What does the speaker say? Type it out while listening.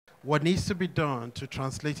what needs to be done to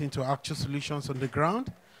translate into actual solutions on the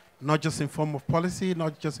ground, not just in form of policy,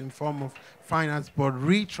 not just in form of finance, but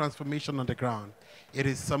re-transformation on the ground. It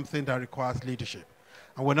is something that requires leadership.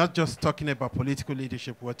 And we're not just talking about political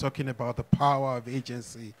leadership, we're talking about the power of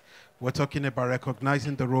agency. We're talking about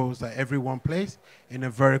recognizing the roles that everyone plays in a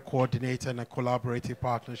very coordinated and collaborative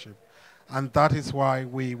partnership. And that is why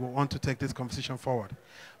we want to take this conversation forward.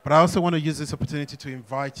 But I also want to use this opportunity to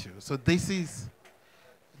invite you. So this is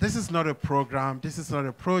not a program, this is not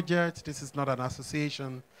a project, this is not an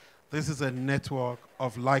association. This is a network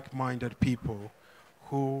of like-minded people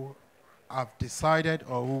who have decided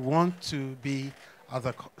or who want to be at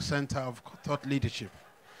the center of thought leadership.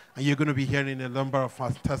 And you're going to be hearing a number of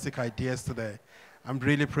fantastic ideas today. I'm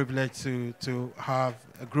really privileged to have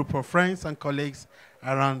a group of friends and colleagues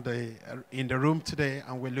around in the room today,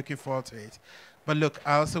 and we're looking forward to it. But look,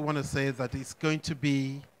 I also want to say that it's going to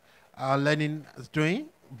be learning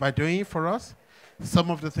by doing for us.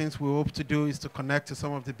 Some of the things we hope to do is to connect to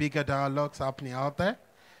some of the bigger dialogues happening out there.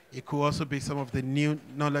 It could also be some of the new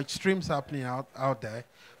knowledge streams happening out there.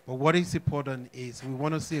 But what is important is we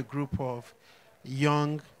want to see a group of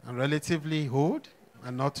young and relatively old,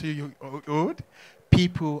 and not too old,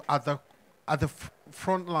 people at the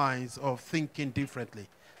front lines of thinking differently.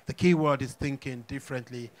 The key word is thinking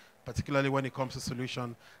differently, particularly when it comes to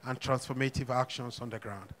solution and transformative actions on the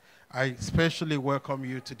ground. I especially welcome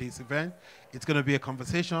you to this event. It's going to be a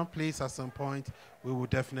conversation. Please, at some point, we will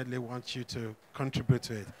definitely want you to contribute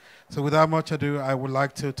to it. So without much ado, I would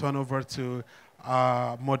like to turn over to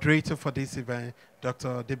our moderator for this event,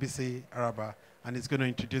 Dr. Debisi Arabar, and he's going to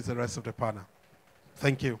introduce the rest of the panel.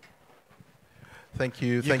 Thank you. Thank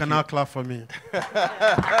you. You can now clap for me.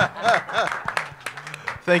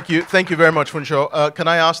 Thank you very much, Funsho. Can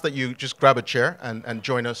I ask that you just grab a chair and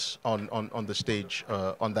join us on the stage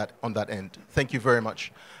on that end? Thank you very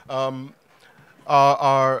much.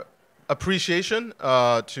 Our appreciation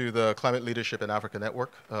to the Climate Leadership in Africa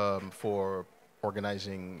Network for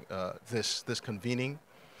organizing this convening.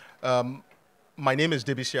 My name is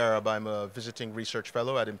Debisi Arabar. I'm a visiting research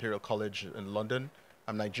fellow at Imperial College in London.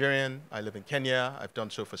 I'm Nigerian. I live in Kenya. I've done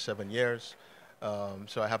so for 7 years.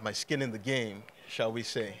 So I have my skin in the game, shall we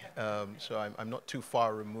say. So I'm not too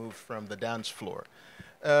far removed from the dance floor.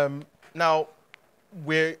 Now,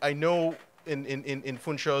 I know in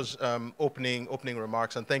Funsho's opening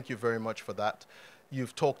remarks, and thank you very much for that,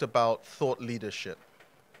 you've talked about thought leadership.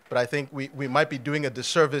 But I think we might be doing a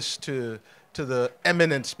disservice to the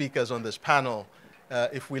eminent speakers on this panel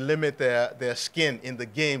if we limit their skin in the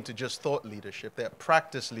game to just thought leadership. They're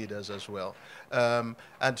practice leaders as well.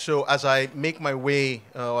 And so as I make my way,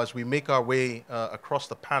 as we make our way across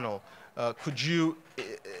the panel, could you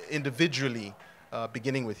individually,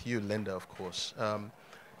 beginning with you, Linda, of course,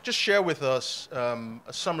 just share with us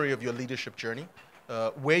a summary of your leadership journey,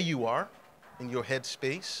 where you are in your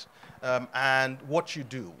headspace, and what you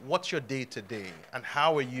do. What's your day-to-day, and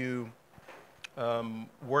how are you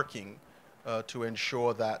working to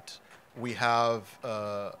ensure that we have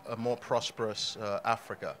a more prosperous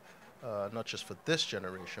Africa, not just for this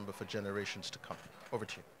generation, but for generations to come. Over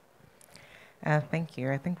to you. Thank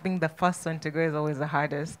you. I think being the first one to go is always the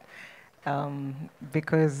hardest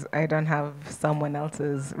because I don't have someone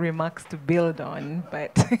else's remarks to build on,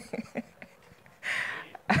 but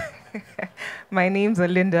my name's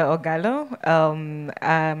Linda Ogallo.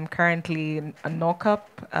 I'm currently a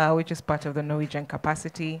NORCAP, which is part of the Norwegian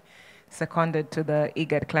capacity, seconded to the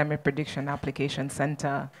IGAD Climate Prediction Application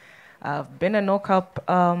Center. I've been a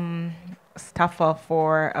NORCAP staffer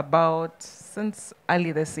for since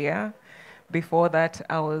early this year. Before that,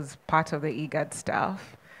 I was part of the IGAD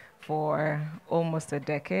staff for almost a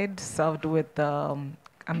decade, served with the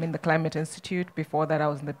Climate Institute. Before that, I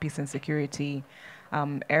was in the Peace and Security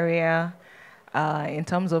area. In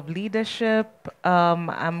terms of leadership,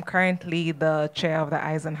 I'm currently the chair of the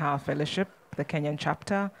Eisenhower Fellowship, the Kenyan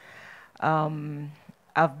chapter.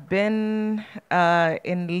 I've been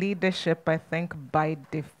in leadership, I think, by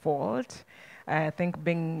default. I think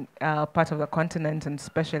being part of the continent, and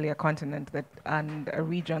especially a continent and a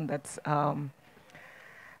region that's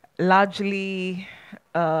largely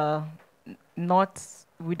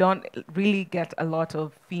we don't really get a lot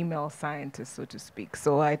of female scientists, so to speak.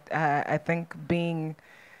 So I think being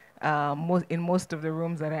in most of the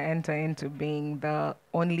rooms that I enter into, being the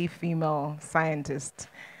only female scientist,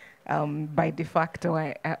 by de facto,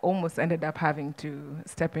 I almost ended up having to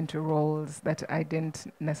step into roles that I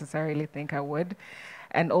didn't necessarily think I would.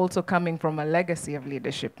 And also coming from a legacy of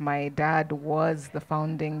leadership. My dad was the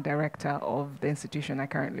founding director of the institution I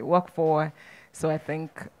currently work for. So I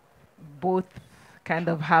think both kind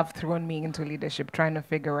of have thrown me into leadership, trying to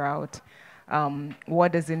figure out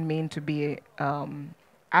what does it mean to be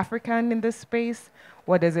African in this space?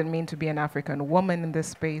 What does it mean to be an African woman in this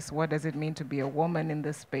space? What does it mean to be a woman in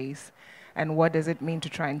this space? And what does it mean to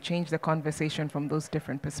try and change the conversation from those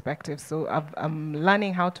different perspectives? So I'm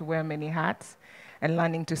learning how to wear many hats and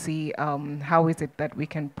learning to see how is it that we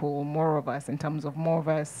can pull more of us in terms of more of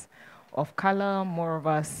us of color, more of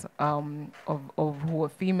us of who are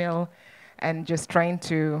female, and just trying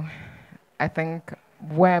to, I think,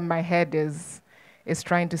 where my head is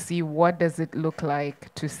trying to see what does it look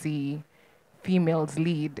like to see females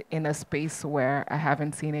lead in a space where I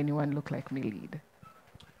haven't seen anyone look like me lead.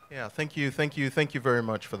 Yeah, thank you very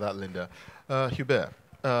much for that, Linda. Hubert,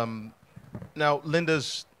 now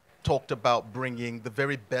Linda's talked about bringing the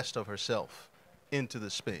very best of herself into the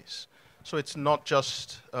space. So it's not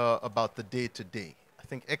just about the day-to-day. I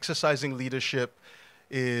think exercising leadership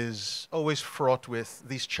is always fraught with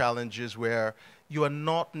these challenges where you are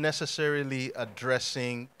not necessarily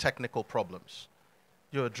addressing technical problems.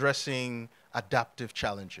 You're addressing adaptive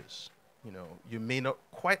challenges. You know, you may not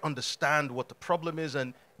quite understand what the problem is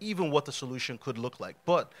and even what the solution could look like,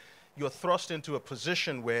 but you're thrust into a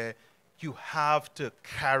position where you have to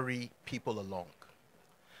carry people along.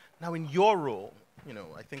 Now, in your role, you know,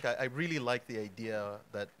 I think I really like the idea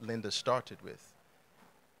that Linda started with.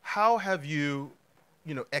 How have you,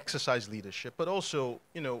 you know, exercised leadership, but also,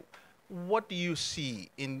 you know, what do you see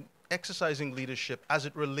in exercising leadership as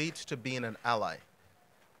it relates to being an ally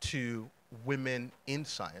to women in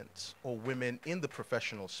science or women in the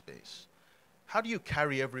professional space? How do you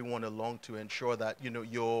carry everyone along to ensure that, you know,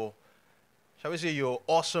 your, shall we say, your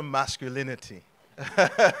awesome masculinity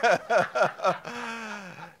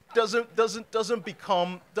doesn't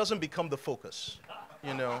become the focus,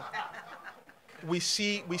 you know? We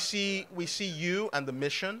see you and the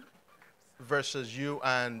mission versus you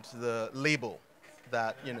and the label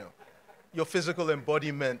that, you know, your physical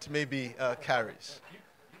embodiment maybe carries.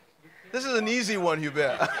 This is an easy one,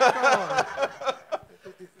 Hubert.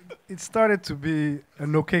 It started to be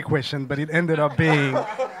an okay question, but it ended up being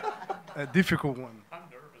a difficult one. I'm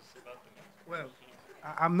nervous about the Well,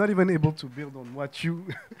 I'm not even able to build on what you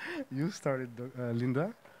started,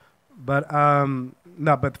 Linda. But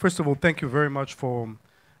no. But first of all, thank you very much for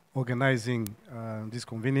organizing this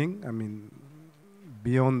convening. I mean,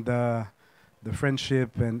 beyond the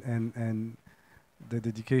friendship and the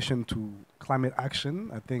dedication to climate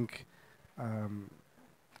action, I think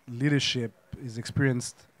leadership is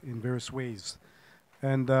experienced in various ways.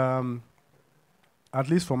 And at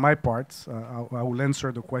least for my part, I will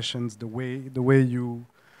answer the questions the way you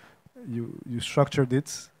structured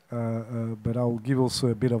it. But I will give also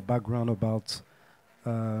a bit of background about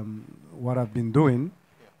what I've been doing.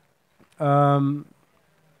 I'm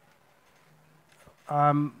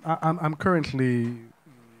currently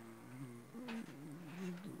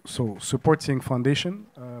supporting foundation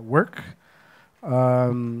work,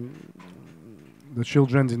 the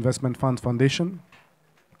Children's Investment Fund Foundation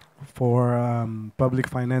for public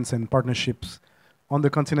finance and partnerships on the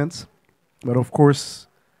continent. But of course,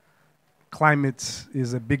 climate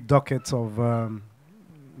is a big docket of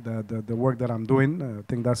the work that I'm doing. I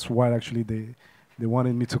think that's why actually they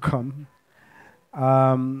wanted me to come.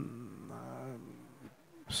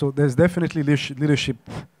 So there's definitely leadership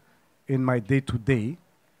in my day-to-day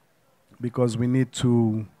because we need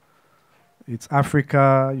to. It's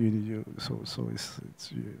Africa, so it's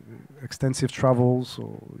extensive travel.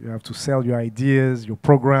 So you have to sell your ideas, your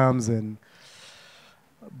programs,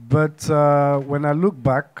 But when I look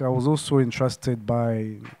back, I was also entrusted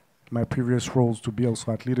by my previous roles to be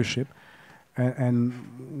also at leadership. And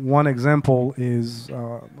one example is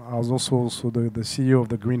I was also the CEO of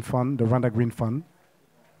the Green Fund, the Rwanda Green Fund,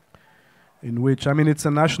 in which, I mean, it's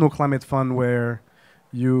a national climate fund where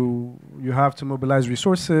you have to mobilize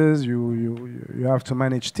resources, you have to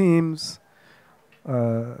manage teams,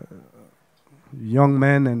 young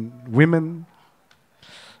men and women.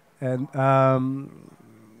 And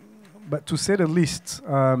but to say the least,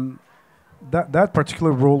 that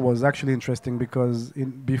particular role was actually interesting because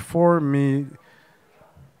before me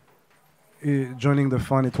joining the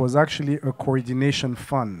fund, it was actually a coordination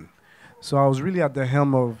fund. So I was really at the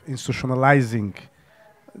helm of institutionalizing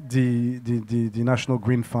the National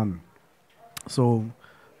Green Fund. So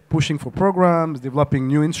pushing for programs, developing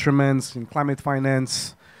new instruments in climate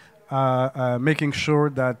finance, making sure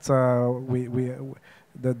that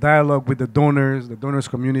the dialogue with the donors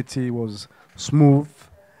community was smooth.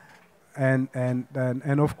 And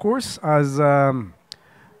of course, as an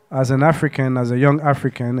African, as a young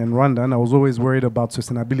African and Rwandan, I was always worried about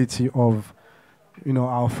sustainability of,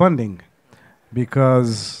 our funding.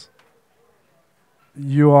 because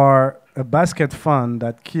you are a basket fund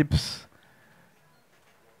that keeps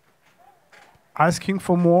asking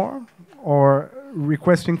for more or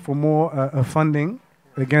requesting for more funding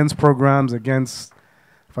against programs, against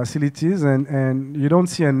facilities, and you don't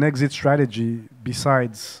see an exit strategy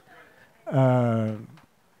besides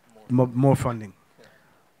more funding.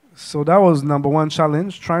 So that was number one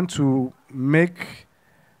challenge, trying to make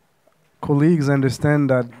colleagues understand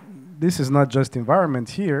that this is not just environment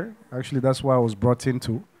here. Actually, that's why I was brought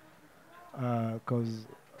into, because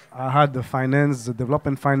I had the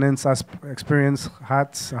development finance experience, I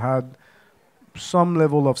had some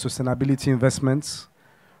level of sustainability investments,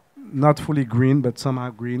 not fully green, but somehow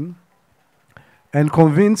green, and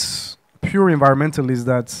convince pure environmentalists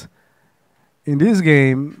that in this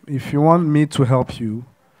game, if you want me to help you,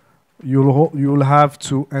 you'll have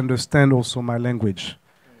to understand also my language.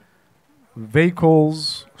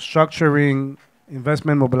 Vehicles, structuring,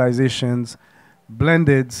 investment mobilizations,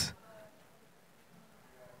 blended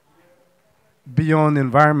beyond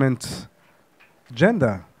environment,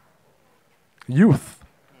 gender, youth.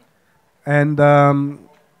 And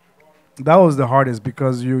that was the hardest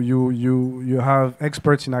because you have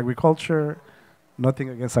experts in agriculture, nothing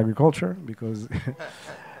against agriculture, because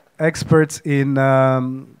experts in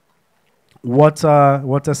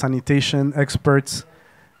water sanitation, experts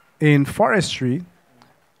in forestry,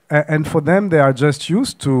 and for them, they are just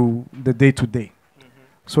used to the day-to-day.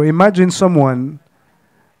 So imagine someone,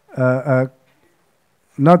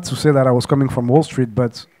 not to say that I was coming from Wall Street,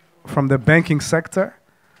 but from the banking sector,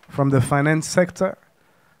 from the finance sector,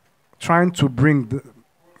 trying to bring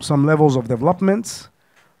some levels of development,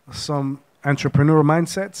 some entrepreneurial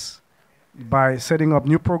mindsets by setting up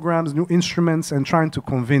new programs, new instruments, and trying to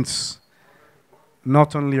convince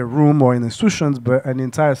not only a room or institutions, but an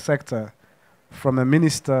entire sector, from a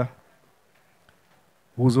minister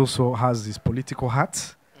who also has his political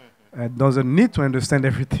hat and doesn't need to understand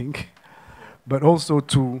everything, but also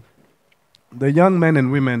to the young men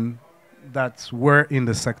and women that were in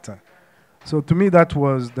the sector. So to me, that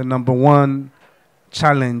was the number one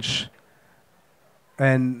challenge.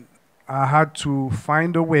 And I had to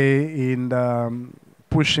find a way in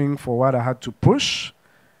pushing for what I had to push,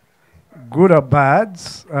 good or bad.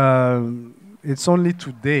 It's only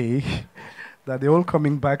today that they're all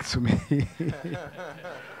coming back to me.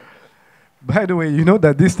 By the way, you know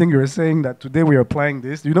that this thing you're saying that today we are applying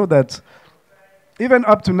this, you know that even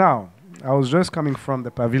up to now, I was just coming from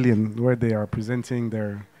the pavilion where they are presenting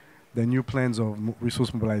their new plans of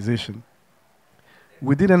resource mobilization.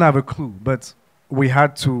 We didn't have a clue, but we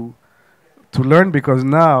had to learn because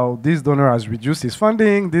now this donor has reduced his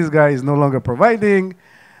funding, this guy is no longer providing.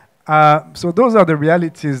 So those are the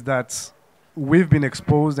realities that we've been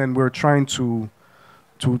exposed and we're trying to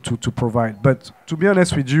provide. But to be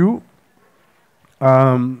honest with you,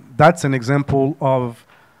 that's an example of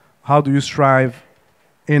how do you strive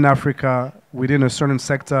in Africa within a certain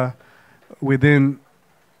sector, within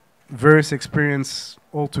various experience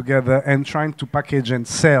altogether, and trying to package and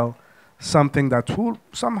sell something that will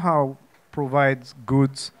somehow provide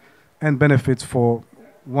goods and benefits for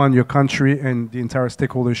your country and the entire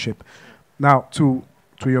stakeholdership. Now, to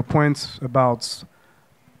your points about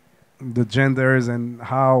the genders and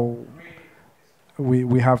how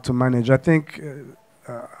we have to manage, I think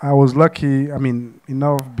I was lucky,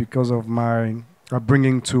 enough because of my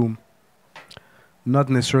upbringing to not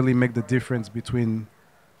necessarily make the difference between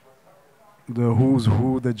the who's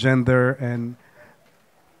who, the gender, and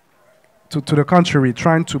to the contrary,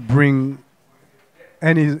 trying to bring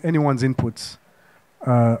anyone's inputs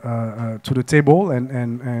to the table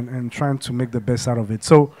and trying to make the best out of it.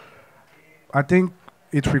 So I think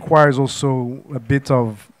it requires also a bit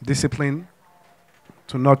of discipline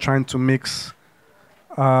to not trying to mix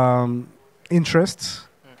interests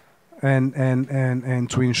and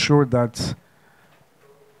to ensure that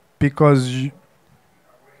because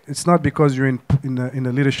it's not because you're in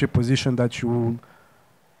a leadership position that you will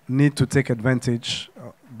need to take advantage.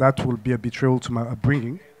 That will be a betrayal to my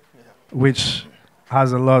upbringing, which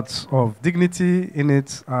has a lot of dignity in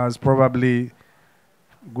it, has probably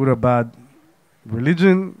good or bad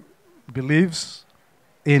religion, beliefs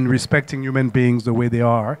in respecting human beings the way they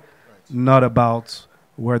are, not about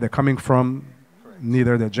where they're coming from,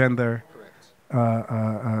 neither their gender,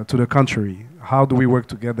 to the contrary. How do we work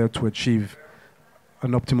together to achieve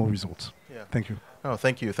an optimal result? Yeah. Thank you. Oh,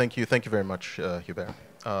 thank you very much, Hubert.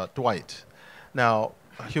 Dwight, now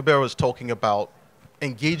Hubert was talking about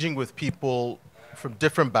engaging with people from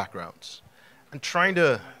different backgrounds and trying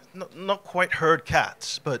to not quite herd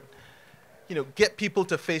cats, but get people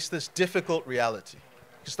to face this difficult reality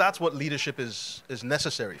because that's what leadership is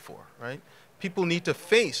necessary for, right? People need to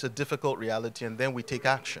face a difficult reality, and then we take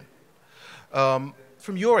action. From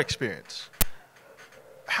your experience,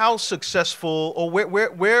 how successful, or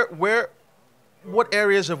what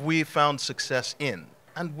areas have we found success in?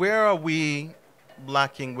 And where are we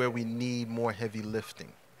lacking, where we need more heavy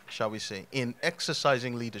lifting, shall we say, in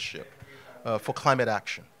exercising leadership for climate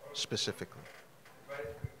action specifically?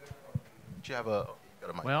 Do you have a, got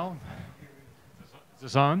a mic? Well, is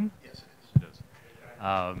this on? Yes, It is.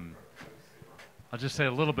 I'll just say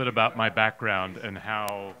a little bit about my background and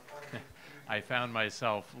how I found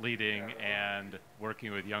myself leading and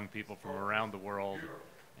working with young people from around the world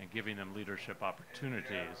and giving them leadership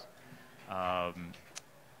opportunities.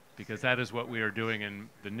 Because that is what we are doing in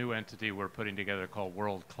the new entity we're putting together called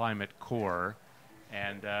World Climate Corps.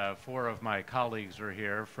 And 4 of my colleagues are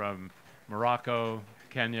here from Morocco,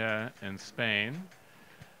 Kenya, and Spain,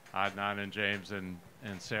 Adnan and James and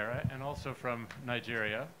Sarah, and also from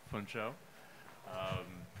Nigeria, Funso.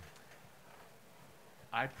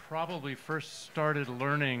 I probably first started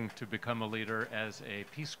learning to become a leader as a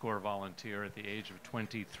Peace Corps volunteer at the age of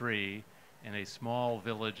 23 in a small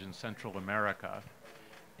village in Central America.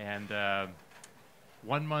 And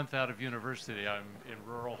 1 month out of university, I'm in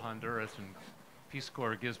rural Honduras, and Peace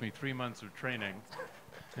Corps gives me 3 months of training.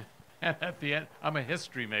 And at the end, I'm a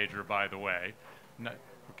history major, by the way.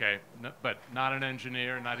 But not an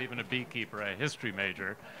engineer, not even a beekeeper, a history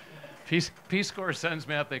major. Peace Corps sends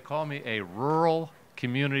me out, they call me a rural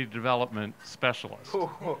community development specialist.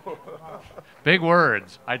 Big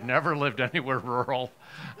words. I'd never lived anywhere rural.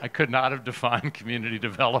 I could not have defined community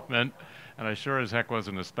development, and I sure as heck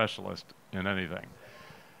wasn't a specialist in anything.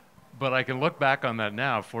 But I can look back on that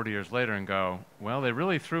now, 40 years later, and go, well, they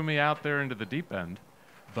really threw me out there into the deep end,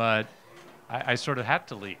 but I sort of had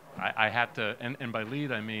to lead. I had to, and by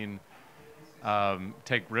lead, I mean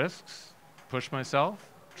take risks, push myself,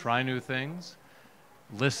 try new things,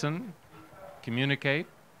 listen, communicate,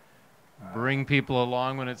 bring people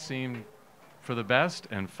along when it seemed for the best,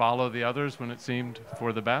 and follow the others when it seemed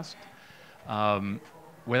for the best.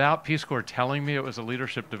 Without Peace Corps telling me it was a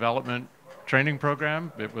leadership development training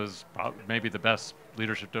program, it was maybe the best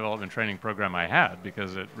leadership development training program I had,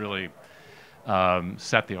 because it really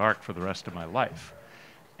set the arc for the rest of my life.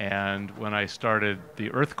 And when I started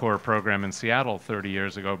the Earth Corps program in Seattle 30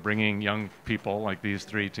 years ago, bringing young people like these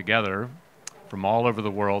 3 together from all over the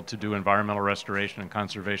world to do environmental restoration and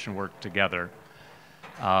conservation work together,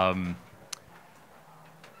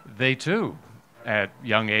 they too, at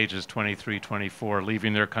young ages, 23, 24,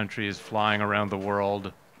 leaving their countries, flying around the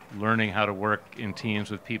world, learning how to work in teams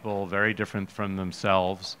with people very different from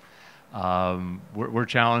themselves, we're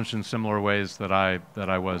challenged in similar ways that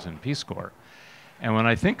I was in Peace Corps. And when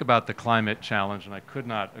I think about the climate challenge, and I could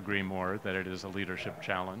not agree more that it is a leadership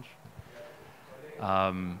challenge,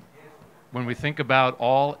 when we think about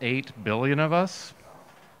all 8 billion of us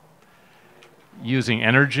using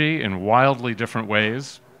energy in wildly different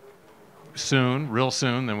ways, soon, real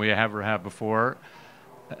soon than we ever have before,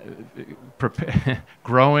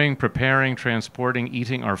 growing, preparing, transporting,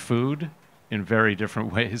 eating our food in very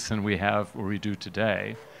different ways than we have or we do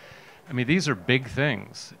today. I mean, these are big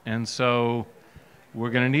things. And so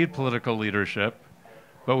we're going to need political leadership,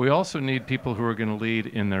 but we also need people who are going to lead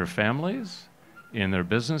in their families, in their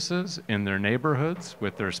businesses, in their neighborhoods,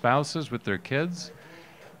 with their spouses, with their kids.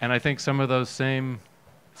 And I think some of those same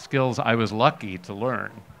skills I was lucky to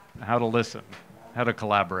learn: how to listen, how to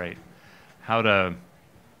collaborate, how to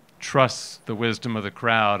trust the wisdom of the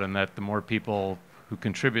crowd, and that the more people who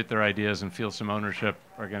contribute their ideas and feel some ownership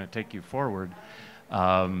are going to take you forward.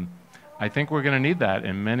 I think we're going to need that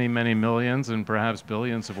in many, many millions and perhaps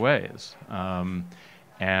billions of ways.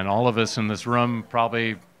 And all of us in this room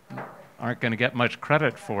probably aren't going to get much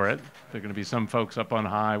credit for it. There are going to be some folks up on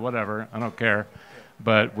high, whatever, I don't care.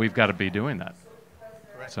 But we've got to be doing that.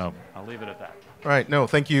 Correct. So I'll leave it at that. Right. No,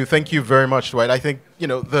 thank you very much, Dwight. I think,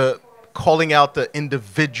 the calling out the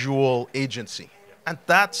individual agency, and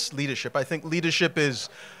that's leadership. I think leadership is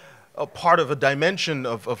a part of a dimension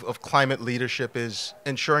of climate leadership, is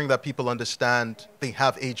ensuring that people understand they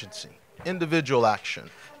have agency. Individual action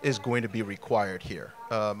is going to be required here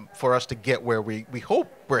for us to get where we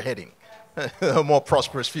hope we're heading, a more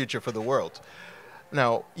prosperous future for the world.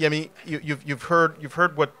 Now, Yemi, you've heard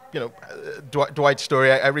what Dwight's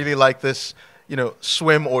story. I really like this.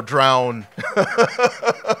 Swim or drown.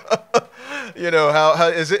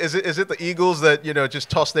 How is it the eagles that just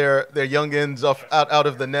toss their youngins out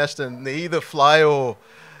of the nest, and they either fly or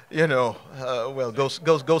go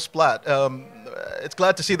splat. It's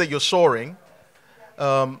glad to see that you're soaring.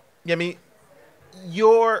 Yemi,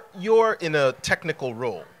 you're in a technical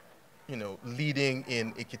role, you know, leading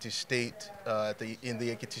in Ekiti State, in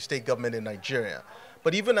the Ekiti State government in Nigeria.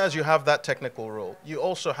 But even as you have that technical role, you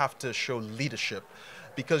also have to show leadership,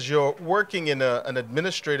 because you're working in an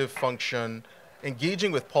administrative function,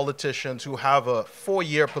 engaging with politicians who have a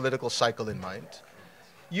 4-year political cycle in mind.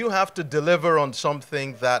 You have to deliver on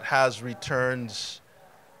something that has returns,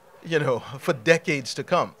 you know, for decades to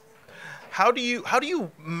come. How do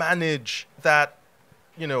you manage that,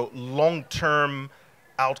 you know, long-term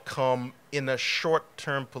outcome in a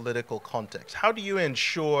short-term political context? How do you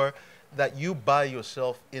ensure that you buy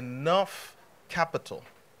yourself enough capital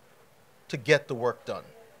to get the work done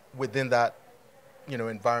within that, you know,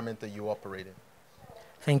 environment that you operate in?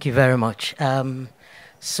 Thank you very much.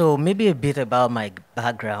 So maybe a bit about my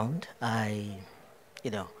background. I,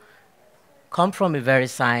 you know, come from a very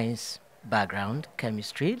science background,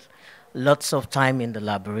 chemistry. Lots of time in the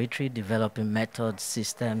laboratory developing methods,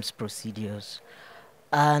 systems, procedures.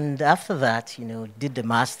 And after that, you know, did the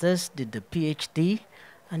master's, did the PhD,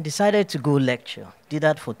 and decided to go lecture. Did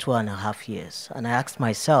that for 2.5 years. And I asked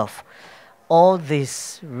myself, all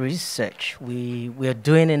this research we're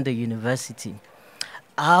doing in the university,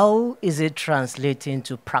 how is it translating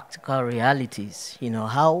to practical realities? You know,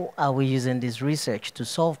 how are we using this research to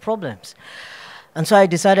solve problems? And so I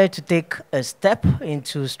decided to take a step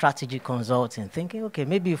into strategy consulting, thinking, okay,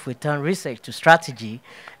 maybe if we turn research to strategy,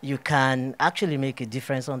 you can actually make a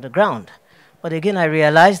difference on the ground. But again, I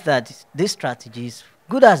realized that these strategies,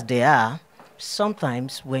 good as they are,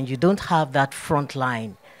 sometimes when you don't have that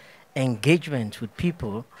frontline engagement with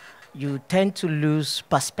people, you tend to lose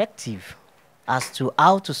perspective as to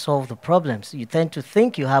how to solve the problems. You tend to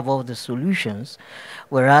think you have all the solutions,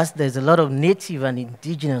 whereas there's a lot of native and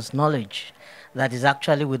indigenous knowledge that is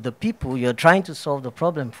actually with the people you're trying to solve the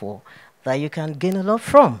problem for, that you can gain a lot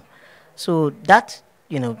from. So that,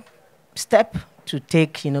 you know, step to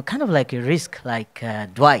take, you know, kind of like a risk, like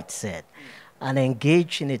Dwight said, and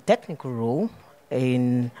engage in a technical role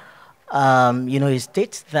in, you know, a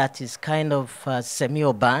state that is kind of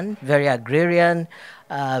semi-urban, very agrarian,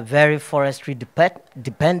 very forestry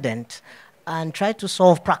dependent, and try to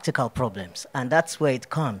solve practical problems. And that's where it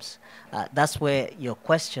comes. That's where your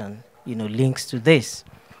question, you know, links to this.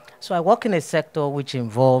 So I work in a sector which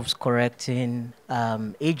involves correcting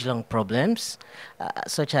age-long problems,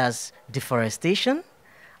 such as deforestation,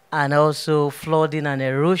 and also flooding and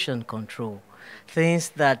erosion control. Things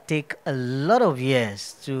that take a lot of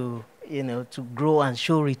years to, you know, to grow and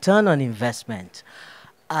show return on investment.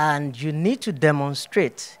 And you need to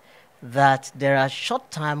demonstrate that there are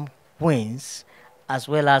short-term wins as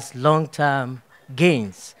well as long-term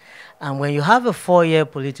gains. And when you have a 4-year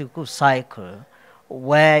political cycle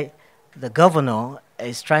where the governor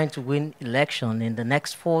is trying to win election in the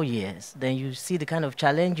next 4 years, then you see the kind of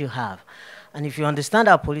challenge you have. And if you understand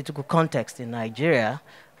our political context in Nigeria,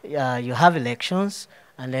 you have elections,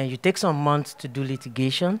 and then you take some months to do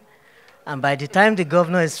litigation, and by the time the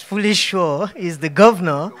governor is fully sure he's the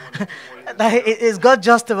governor, it's got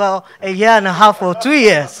just about 1.5 or 2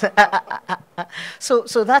 years.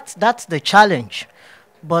 So that's the challenge.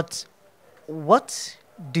 But what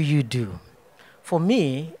do you do? For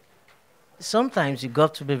me, sometimes you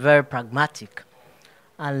got to be very pragmatic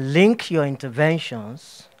and link your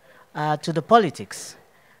interventions to the politics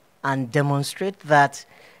and demonstrate that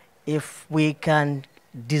if we can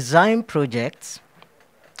design projects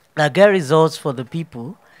that get results for the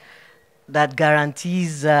people, that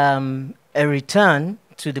guarantees a return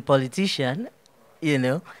to the politician, you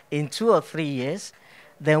know, in 2 or 3 years,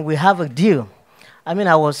 then we have a deal. I mean,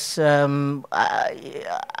 I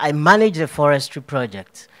manage a forestry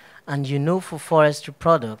project, and you know, for forestry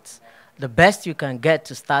products, the best you can get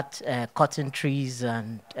to start cutting trees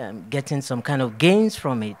and getting some kind of gains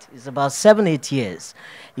from it is about 7-8 years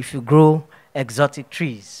if you grow exotic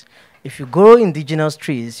trees. If you grow indigenous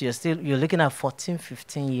trees, you're looking at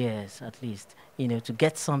 14-15 years at least, you know, to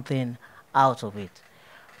get something out of it.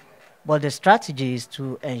 But the strategy is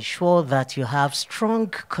to ensure that you have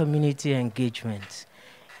strong community engagement.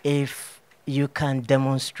 If you can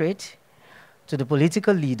demonstrate to the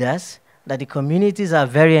political leaders that the communities are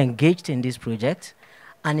very engaged in this project,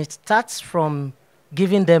 and it starts from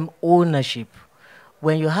giving them ownership.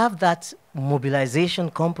 When you have that mobilization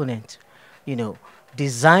component, you know,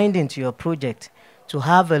 designed into your project to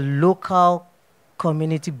have a local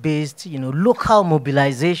community-based, you know, local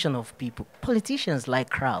mobilization of people. Politicians like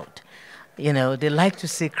crowd. You know, they like to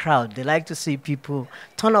see crowd. They like to see people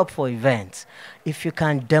turn up for events. If you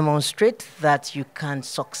can demonstrate that you can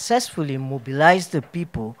successfully mobilize the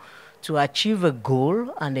people to achieve a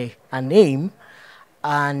goal and an aim,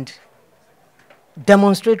 and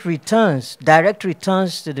demonstrate returns, direct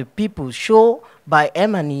returns to the people, show by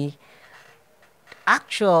M&E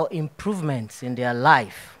actual improvements in their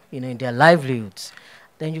life, in their livelihoods,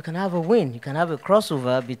 then you can have a win. You can have a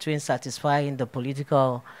crossover between satisfying the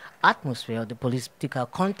political atmosphere, the political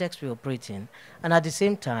context we operate in, and at the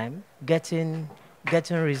same time, getting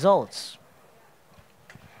results.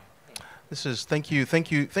 Thank you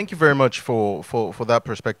very much for that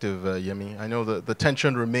perspective, Yemi. I know the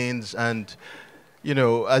tension remains, and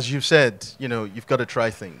as you've said, you've got to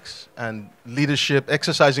try things, and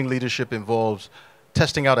exercising leadership involves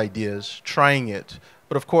testing out ideas, trying it.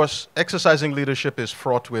 But of course, exercising leadership is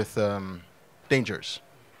fraught with dangers,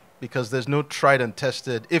 because there's no tried and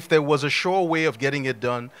tested. If there was a sure way of getting it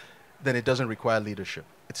done, then it doesn't require leadership.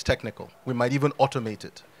 It's technical. We might even automate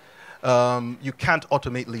it. You can't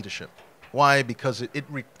automate leadership. Why? Because it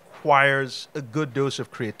requires a good dose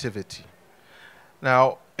of creativity.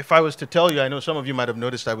 Now, if I was to tell you, I know some of you might have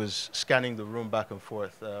noticed I was scanning the room back and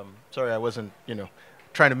forth. Sorry, I wasn't,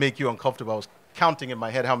 trying to make you uncomfortable. I was counting in my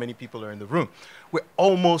head how many people are in the room. We're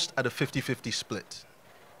almost at a 50-50 split.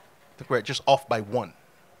 I think we're just off by one,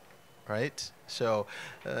 right? So,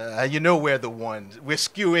 we're the ones. We're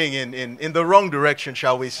skewing in the wrong direction,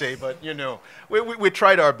 shall we say, but, we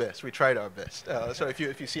tried our best. We tried our best. So if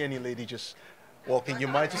you see any lady just walking, you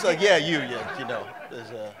might just like,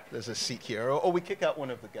 there's a seat here. Or we kick out one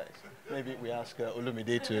of the guys. Maybe we ask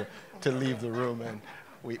Olumide to leave the room and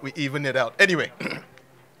we even it out. Anyway,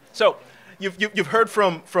 so you've heard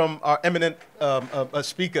from our eminent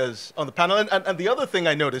speakers on the panel. And the other thing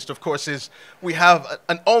I noticed, of course, is we have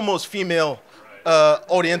an almost female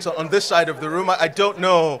audience on this side of the room. I don't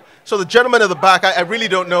know. So the gentleman at the back, I really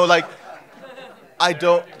don't know. Like, I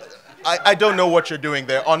don't know what you're doing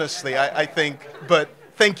there, honestly. I think, but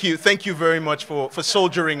thank you very much for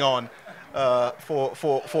soldiering on for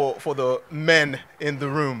the men in the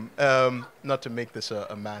room. Not to make this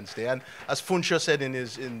a man's day. And as Funsho said in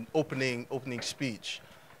his opening speech,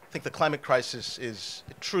 I think the climate crisis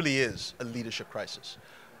truly is a leadership crisis.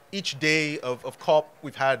 Each day of COP,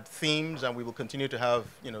 we've had themes, and we will continue to have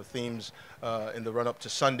themes in the run-up to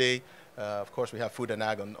Sunday. Of course, we have Food and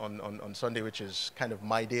Ag on Sunday, which is kind of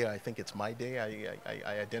my day. I think it's my day.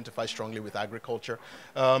 I identify strongly with agriculture.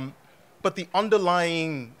 But the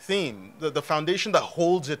underlying theme, the foundation that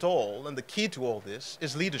holds it all, and the key to all this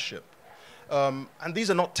is leadership. And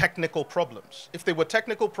these are not technical problems. If they were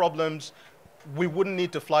technical problems, we wouldn't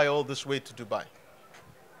need to fly all this way to Dubai.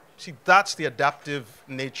 See, that's the adaptive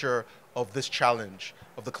nature of this challenge,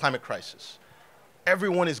 of the climate crisis.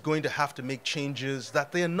 Everyone is going to have to make changes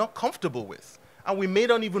that they are not comfortable with. And we may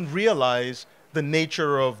not even realize the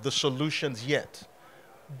nature of the solutions yet.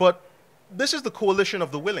 But this is the coalition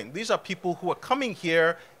of the willing. These are people who are coming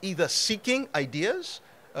here either seeking ideas,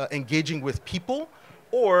 engaging with people,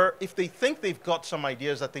 or if they think they've got some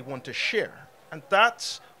ideas that they want to share. And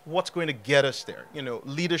that's what's going to get us there.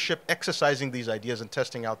 Leadership, exercising these ideas and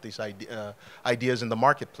testing out these ideas in the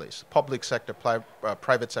marketplace, public sector,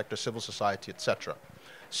 private sector, civil society, etc.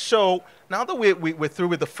 So now that we're through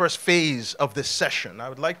with the first phase of this session, I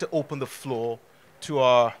would like to open the floor to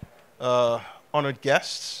our honored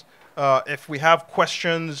guests. If we have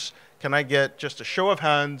questions, can I get just a show of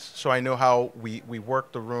hands so I know how we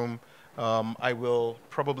work the room? I will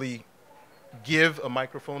probably give a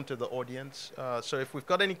microphone to the audience. So if we've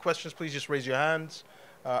got any questions, please just raise your hands,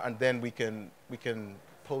 and then we can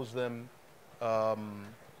pose them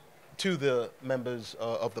to the members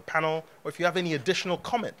of the panel. Or if you have any additional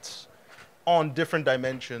comments on different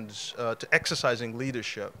dimensions to exercising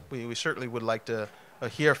leadership, we certainly would like to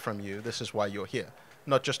hear from you. This is why you're here,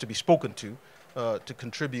 not just to be spoken to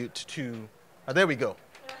contribute to. There we go.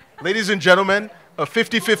 Ladies and gentlemen, a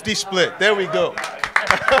 50-50 split. There we go.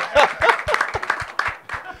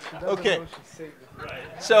 Okay,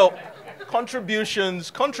 so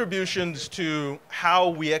contributions to how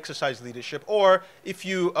we exercise leadership, or if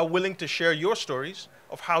you are willing to share your stories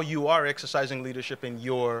of how you are exercising leadership in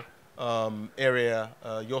your area,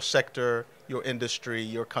 your sector, your industry,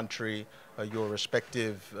 your country, your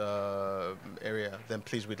respective area, then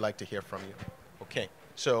please, we'd like to hear from you. Okay,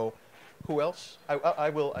 so who else?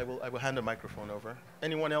 I will hand the microphone over.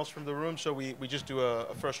 Anyone else from the room? So we just do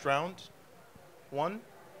a first round. One?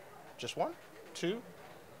 Just one? Two?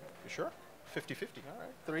 You sure? 50-50. All right.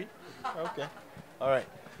 Three? Okay. All right.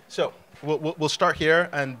 So we'll start here,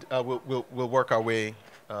 and we'll work our way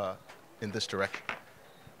in this direction.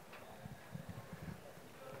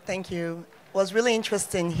 Thank you. It was really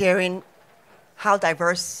interesting hearing how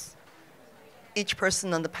diverse each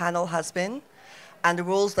person on the panel has been and the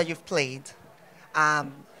roles that you've played. But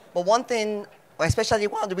one thing especially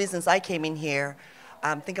one of the reasons I came in here,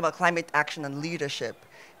 thinking about climate action and leadership,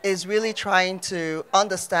 is really trying to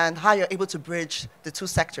understand how you're able to bridge the two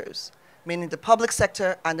sectors, meaning the public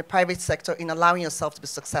sector and the private sector, in allowing yourself to be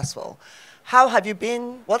successful. How have you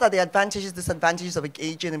been? What are the advantages, disadvantages of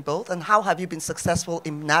engaging in both? And how have you been successful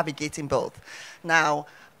in navigating both? Now,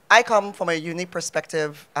 I come from a unique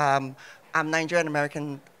perspective. I'm Nigerian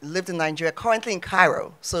American, lived in Nigeria, currently in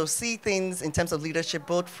Cairo. So see things in terms of leadership,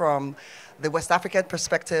 both from the West African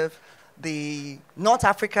perspective, the North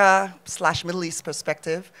Africa / Middle East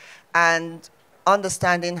perspective, and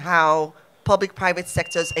understanding how public-private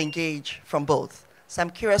sectors engage from both. So I'm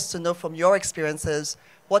curious to know from your experiences,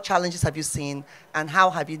 what challenges have you seen, and how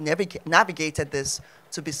have you navigated this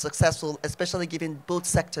to be successful, especially given both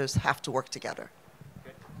sectors have to work together?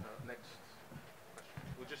 Okay. Next.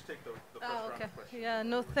 We'll just take the first round of questions. Yeah,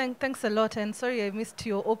 no, thanks a lot. And sorry I missed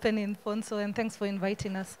your opening, Fonso, and thanks for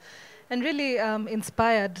inviting us. And really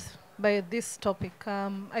inspired by this topic.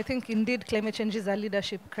 I think indeed climate change is a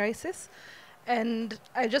leadership crisis. And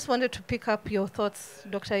I just wanted to pick up your thoughts,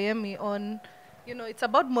 Dr. Yemi, on, you know, it's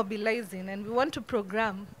about mobilizing, and we want to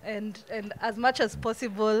program and as much as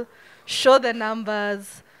possible show the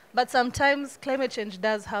numbers. But sometimes climate change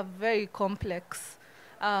does have very complex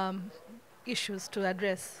issues to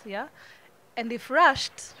address, yeah? And if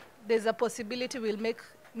rushed, there's a possibility we'll make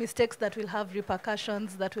mistakes that will have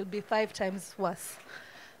repercussions that will be 5 times worse.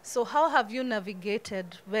 So how have you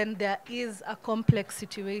navigated when there is a complex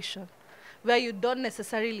situation where you don't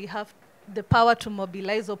necessarily have the power to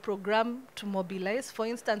mobilize or program to mobilize? For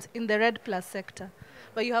instance, in the Red Plus sector,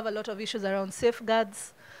 where you have a lot of issues around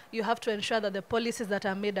safeguards, you have to ensure that the policies that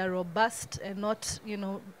are made are robust and not, you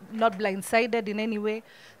know, not blindsided in any way.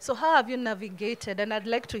 So how have you navigated? And I'd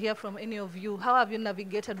like to hear from any of you, how have you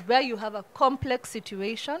navigated where you have a complex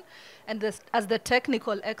situation, and this, as the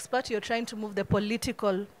technical expert, you're trying to move the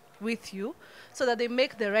political with you so that they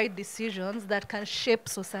make the right decisions that can shape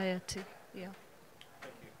society. Yeah.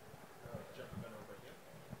 Thank you. Gentleman over here.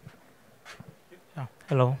 Yeah.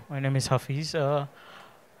 Hello, my name is Hafiz.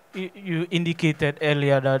 You indicated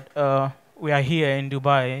earlier that we are here in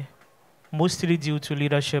Dubai mostly due to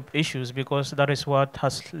leadership issues, because that is what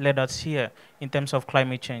has led us here in terms of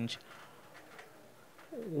climate change.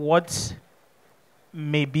 What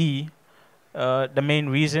may be the main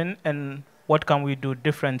reason, and what can we do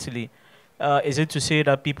differently? Is it to say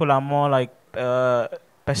that people are more like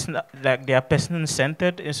they are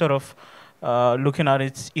person-centered instead of looking at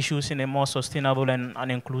its issues in a more sustainable and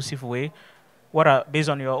an inclusive way? What are, based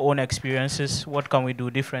on your own experiences, what can we do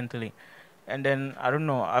differently? And then, I don't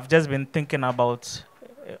know, I've just been thinking about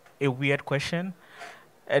a weird question.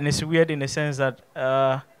 And it's weird in the sense that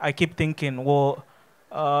I keep thinking, well,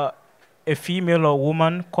 a female or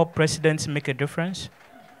woman co-presidents make a difference?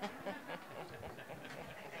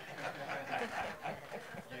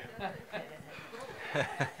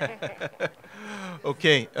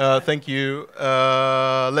 Okay, thank you.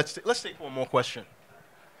 Let's take one more question.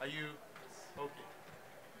 Are you okay?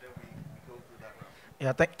 Then we go through that round.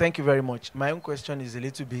 Yeah, thank you very much. My own question is a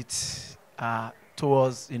little bit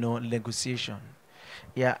towards, you know, negotiation.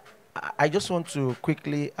 Yeah, I just want to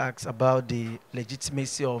quickly ask about the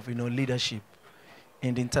legitimacy of, you know, leadership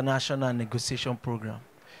in the international negotiation program.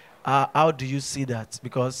 How do you see that?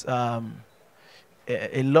 Because a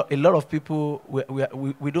lot of people,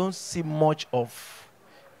 we don't see much of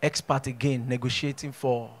expert again negotiating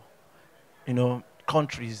for, you know,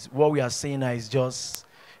 countries. What we are seeing now is just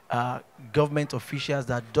government officials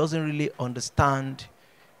that doesn't really understand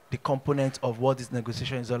the component of what this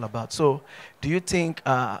negotiation is all about. So do you think,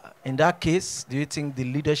 in that case, do you think the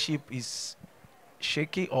leadership is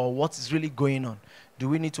shaky, or what is really going on? Do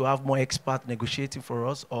we need to have more experts negotiating for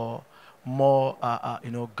us, or more,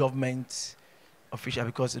 you know, government official,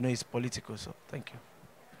 because, you know, it's political? So thank you.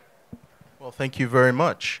 Well, thank you very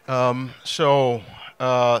much.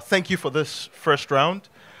 Thank you for this first round.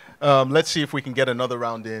 Let's see if we can get another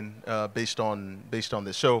round in based on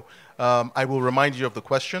this. So I will remind you of the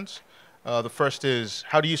questions. The first is,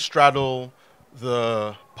 how do you straddle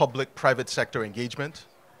the public-private sector engagement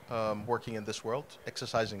working in this world,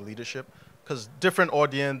 exercising leadership? Because different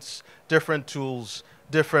audience, different tools,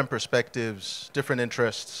 different perspectives, different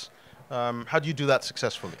interests. How do you do that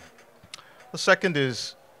successfully? The second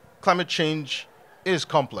is, climate change is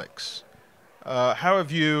complex. How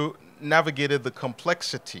have you navigated the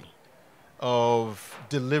complexity of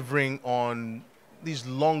delivering on these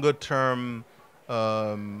longer term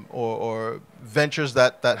or ventures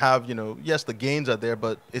that have, you know, yes, the gains are there,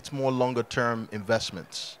 but it's more longer term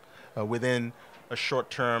investments within a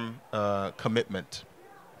short term commitment?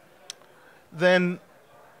 Then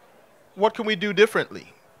what can we do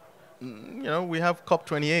differently? You know, we have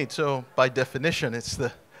COP28, so by definition, it's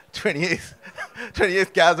the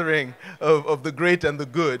 28th gathering of the great and the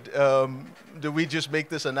good. Do we just make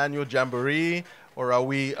this an annual jamboree, or are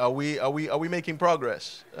we making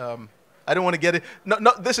progress? I don't want to get it.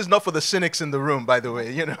 This is not for the cynics in the room, by the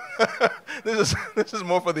way. You know, this is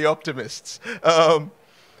more for the optimists.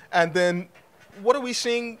 And then, what are we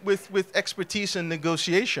seeing with expertise in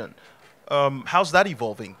negotiation? How's that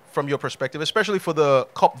evolving from your perspective, especially for the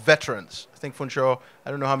COP veterans? I think Funsho,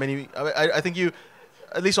 I don't know how many. I think you,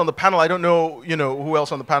 at least on the panel, I don't know, you know, who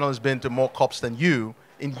else on the panel has been to more COPs than you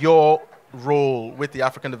in your role with the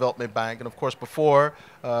African Development Bank, and of course before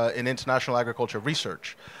in international agriculture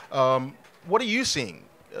research. What are you seeing?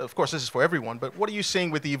 Of course, this is for everyone, but what are you seeing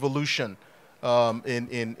with the evolution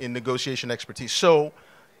in negotiation expertise? So,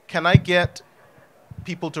 can I get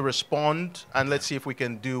people to respond, and let's see if we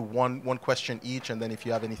can do one question each, and then if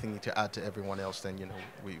you have anything to add to everyone else, then you know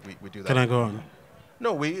we do that. Can I go on?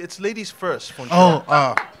 No, it's ladies first.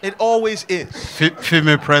 Oh, it always is.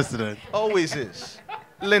 Female president. Always is.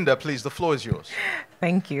 Linda, please, the floor is yours.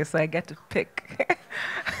 Thank you. So I get to pick.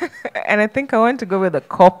 And I think I want to go with the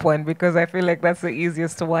COP one because I feel like that's the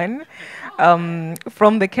easiest one.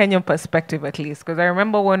 From the Kenyan perspective, at least. Because I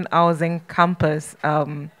remember when I was in campus,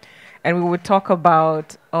 and we would talk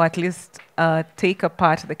about, or at least take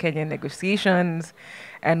apart the Kenyan negotiations.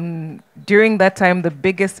 And during that time, the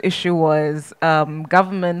biggest issue was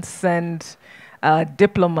governments send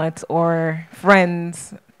diplomats or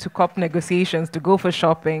friends to COP negotiations to go for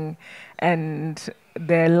shopping, and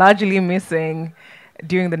they're largely missing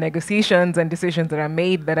during the negotiations and decisions that are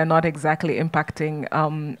made that are not exactly impacting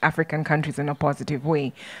African countries in a positive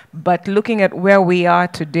way. But looking at where we are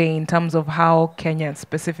today in terms of how Kenya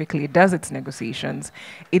specifically does its negotiations,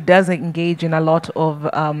 it does engage in a lot of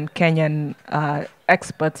Kenyan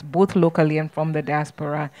experts, both locally and from the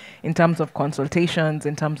diaspora, in terms of consultations,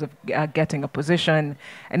 in terms of getting a position,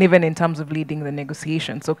 and even in terms of leading the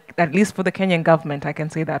negotiation. So at least for the Kenyan government, I can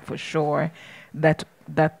say that for sure, that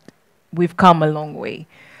we've come a long way.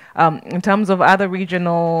 In terms of other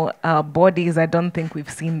regional bodies, I don't think we've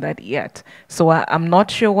seen that yet. So I'm not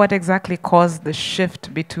sure what exactly caused the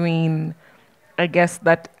shift between, I guess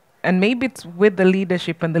that, and maybe it's with the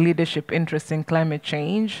leadership and the leadership interest in climate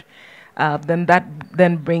change, then that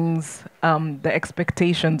then brings the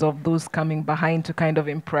expectations of those coming behind to kind of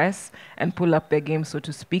impress and pull up their game, so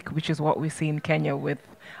to speak, which is what we see in Kenya with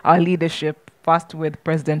our leadership, first with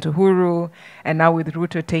President Uhuru, and now with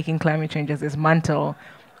Ruto taking climate change as his mantle.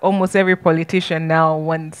 Almost every politician now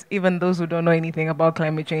wants, even those who don't know anything about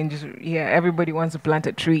climate change, yeah, everybody wants to plant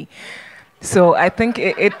a tree. So I think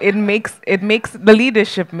it makes the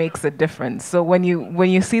leadership makes a difference. So when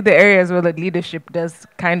you see the areas where the leadership does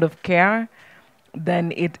kind of care,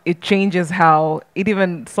 then it changes how it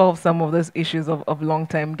even solves some of those issues of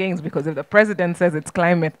long-term gains. Because if the president says it's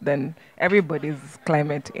climate, then everybody's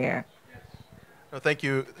climate, yeah. No, thank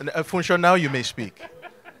you. Funsho, now you may speak.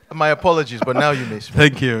 My apologies, but now you may speak.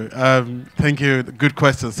 Thank you. Thank you. Good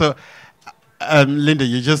question. So, Linda,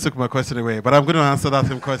 you just took my question away, but I'm going to answer that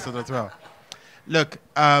same question as well. Look,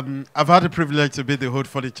 I've had the privilege to be the hood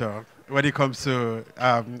furniture when it comes to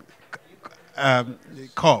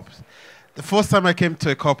COPs. The first time I came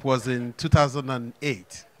to a COP was in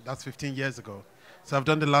 2008. That's 15 years ago. So I've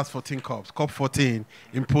done the last 14 COPs, COP 14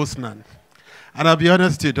 in Poznan. And I'll be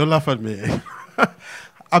honest to you, don't laugh at me.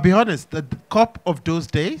 I'll be honest, the COP of those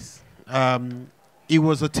days, it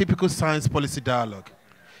was a typical science policy dialogue.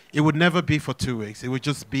 It would never be for 2 weeks. It would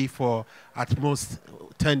just be for at most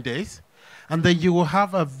 10 days. And then you will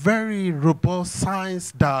have a very robust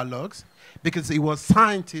science dialogues, because it was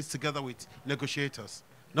scientists together with negotiators.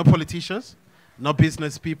 No politicians, no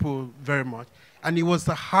business people very much. And it was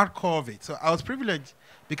the hardcore of it. So I was privileged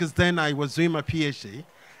because then I was doing my PhD,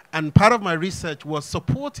 and part of my research was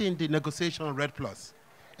supporting the negotiation on REDD+,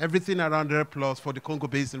 everything around REDD+ for the Congo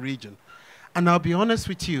Basin region. And I'll be honest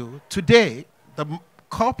with you, today, the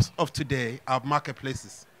COPs of today are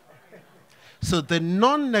marketplaces. So the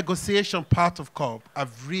non-negotiation part of COP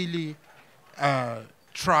have really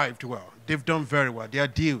thrived well. They've done very well. They are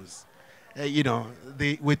deals. You know,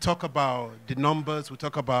 we talk about the numbers, we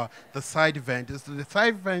talk about the side events. The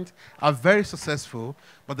side events are very successful,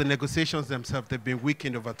 but the negotiations themselves, they've been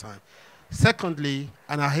weakened over time. Secondly,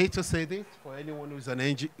 and I hate to say this, for anyone who's an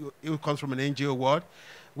NGO, who comes from an NGO world,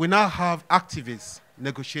 we now have activists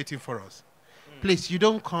negotiating for us. Please, you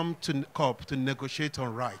don't come to COP to negotiate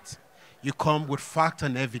on rights. You come with fact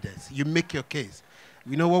and evidence. You make your case.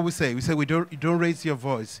 You know what we say? We say you don't raise your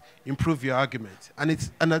voice, improve your argument. And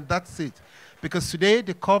that's it. Because today,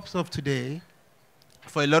 the COPs of today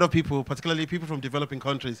for a lot of people, particularly people from developing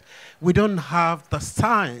countries, we don't have the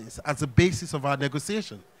science as the basis of our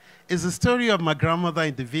negotiation. It's the story of my grandmother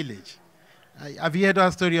in the village. Have you heard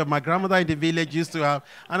that story of my grandmother in the village used to have,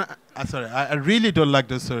 and I really don't like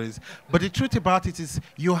those stories, but the truth about it is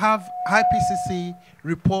you have IPCC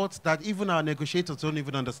reports that even our negotiators don't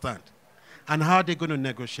even understand. And how they're going to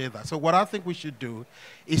negotiate that. So what I think we should do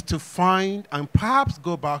is to find, and perhaps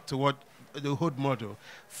go back to what the Hood model,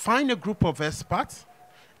 find a group of experts.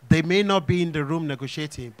 They may not be in the room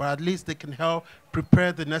negotiating, but at least they can help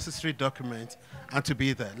prepare the necessary document and to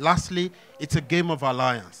be there. Lastly, it's a game of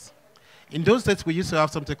alliance. In those days, we used to have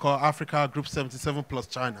something called Africa Group 77 plus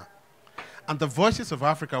China. And the voices of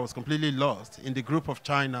Africa was completely lost in the group of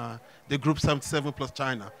China, the Group 77 plus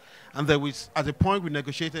China. And there was, at a point, we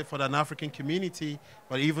negotiated for an African community,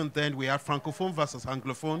 but even then we had Francophone versus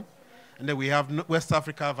Anglophone. And then we have West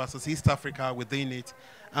Africa versus East Africa within it.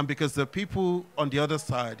 And because the people on the other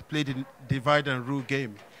side played a divide and rule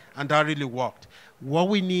game, and that really worked. What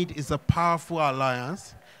we need is a powerful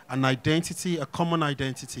alliance, an identity, a common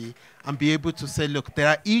identity, and be able to say, look, there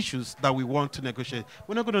are issues that we want to negotiate.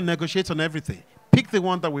 We're not going to negotiate on everything. Pick the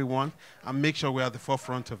one that we want and make sure we're at the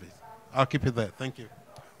forefront of it. I'll keep it there. Thank you.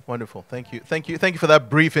 Wonderful. Thank you. Thank you. Thank you for that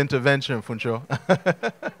brief intervention, Funcho.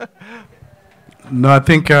 No, I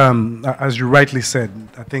think, as you rightly said,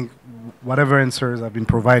 I think whatever answers have been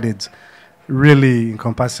provided really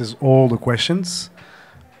encompasses all the questions.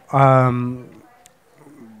 I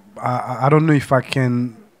don't know if I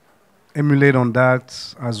can emulate on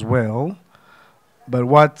that as well, but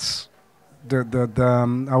what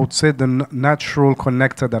I would say the natural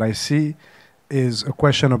connector that I see is a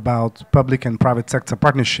question about public and private sector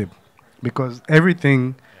partnership, because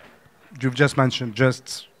everything you've just mentioned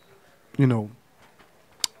just,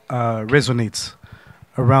 resonates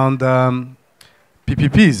around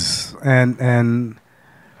PPPs. And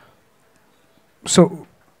so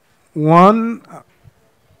one,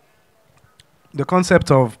 the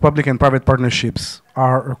concept of public and private partnerships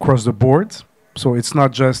are across the board. So it's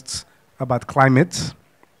not just about climate.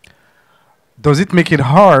 Does it make it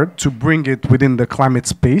hard to bring it within the climate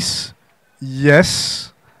space?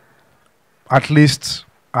 Yes, at least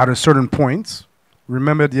at a certain point.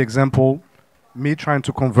 Remember the example, me trying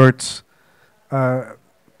to convert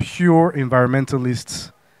pure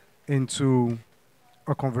environmentalists into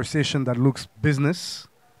a conversation that looks business.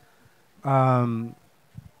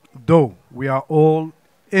 Though we are all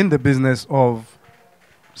in the business of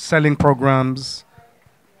selling programs,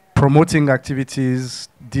 promoting activities,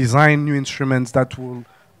 design new instruments that will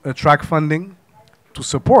attract funding to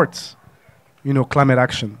support, climate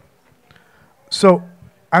action. So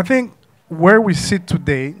I think where we sit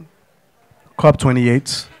today,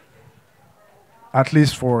 COP28, at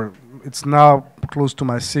least for, it's now close to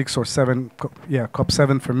my 6 or 7,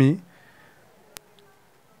 COP7 for me,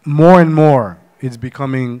 more and more it's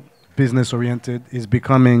becoming business oriented, it's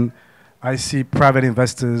becoming, I see private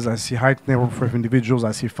investors, I see high net worth individuals,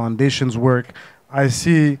 I see foundations work, I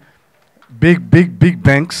see big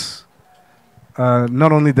banks,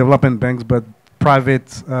 not only development banks, but private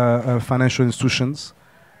financial institutions,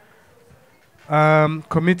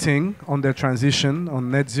 committing on their transition on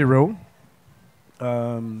net zero.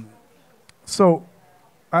 So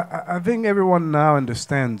I think everyone now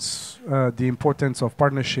understands the importance of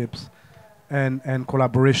partnerships and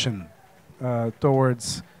collaboration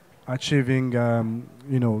towards achieving,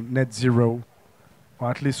 net zero, or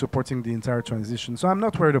at least supporting the entire transition. So I'm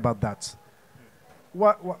not worried about that.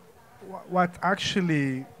 What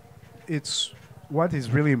actually what is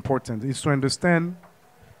really important is to understand,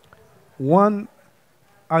 one,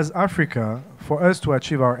 as Africa, for us to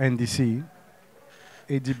achieve our NDC,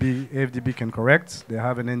 AFDB can correct, they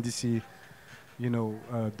have an NDC,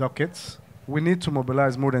 docket, we need to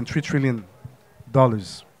mobilize more than $3 trillion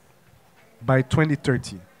by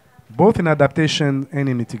 2030, both in adaptation and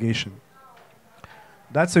in mitigation.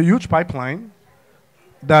 That's a huge pipeline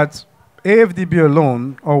that AFDB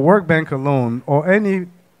alone, or World Bank alone, or any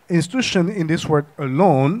institution in this world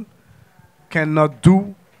alone cannot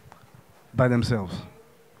do by themselves.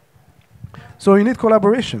 So you need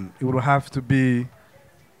collaboration. It will have to be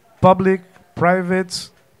public,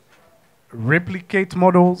 private, replicate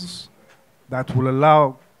models that will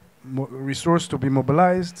allow resources to be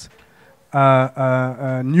mobilized,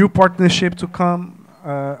 new partnership to come,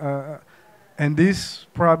 and this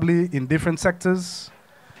probably in different sectors.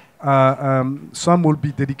 Some will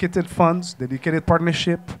be dedicated funds, dedicated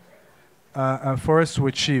partnership for us to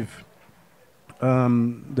achieve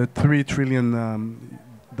the $3 trillion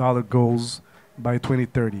goals by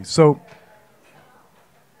 2030. So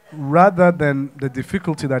rather than the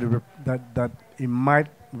difficulty that it might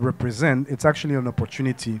represent, it's actually an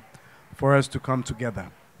opportunity for us to come together.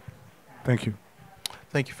 Thank you.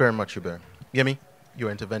 Thank you very much, Hubert. Yemi,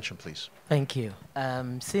 your intervention, please. Thank you.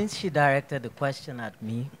 Since she directed the question at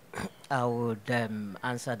me, I would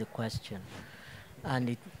answer the question. And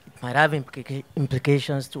it might have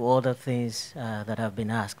implications to other things that have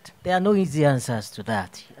been asked. There are no easy answers to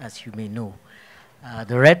that, as you may know.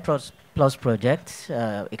 The Red Plus project,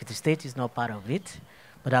 Ekiti State is not part of it,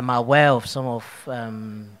 but I'm aware of some of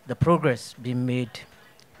the progress being made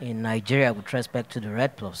in Nigeria with respect to the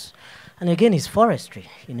Red Plus. And again, it's forestry.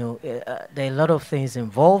 You know, there are a lot of things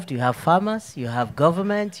involved. You have farmers, you have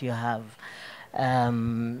government, you have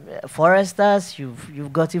foresters,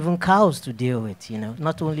 you've got even cows to deal with, you know.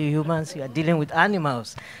 Not only humans, you are dealing with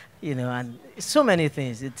animals, you know, and so many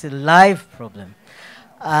things. It's a live problem.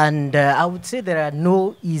 And I would say there are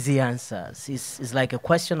no easy answers. It's like a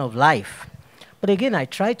question of life. But again, I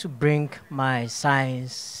try to bring my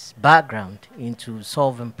science background into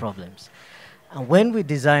solving problems. And when we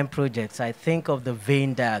design projects, I think of the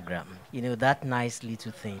Venn diagram, you know, that nice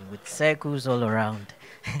little thing with circles all around.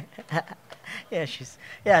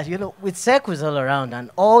 Yeah, you know, with circles all around, and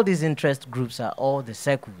all these interest groups are all the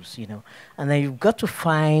circles, you know. And then you've got to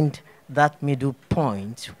find that middle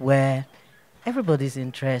point where everybody's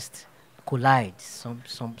interest collides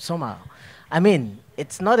somehow. I mean,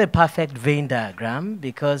 it's not a perfect Venn diagram,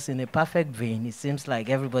 because in a perfect vein, it seems like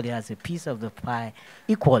everybody has a piece of the pie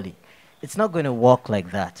equally. It's not going to work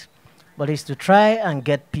like that. But it's to try and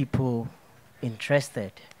get people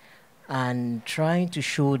interested and trying to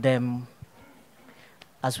show them,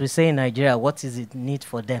 as we say in Nigeria, what is it need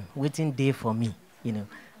for them, waiting day for me, you know,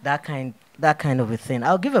 that kind of a thing.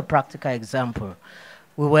 I'll give a practical example.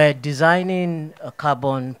 We were designing a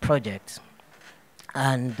carbon project,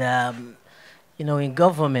 and you know, in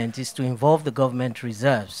government is to involve the government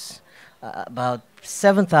reserves, about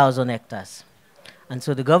 7,000 hectares. And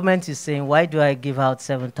so the government is saying, why do I give out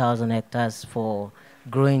 7,000 hectares for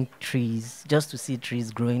growing trees, just to see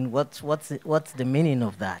trees growing? What's the meaning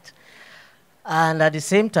of that? And at the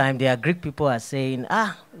same time, the Greek people are saying,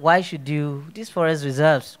 why should you, these forest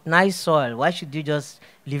reserves, nice soil, why should you just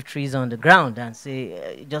leave trees on the ground and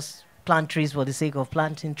say, just plant trees for the sake of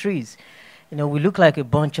planting trees? You know, we look like a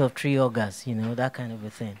bunch of tree huggers, you know, that kind of a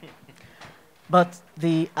thing. But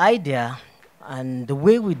the idea and the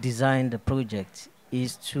way we designed the project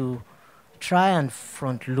is to try and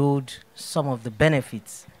front load some of the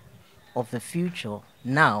benefits of the future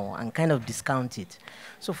now and kind of discount it.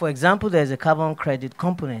 So for example, there's a carbon credit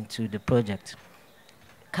component to the project.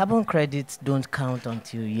 Carbon credits don't count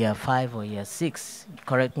until year 5 or year 6.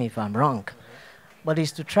 Correct me if I'm wrong. But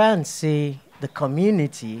it's to try and say the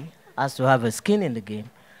community has to have a skin in the game,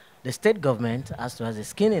 the state government has to have a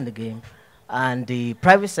skin in the game, and the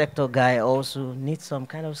private sector guy also needs some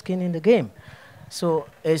kind of skin in the game. So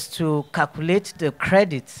it's to calculate the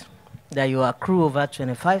credit that you accrue over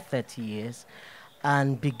 25, 30 years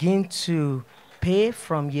and begin to pay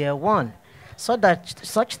from year 1,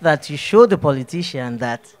 such that you show the politician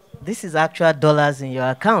that this is actual dollars in your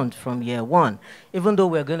account from year 1, even though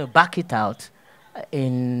we're going to back it out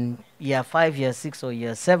in year 5, year 6, or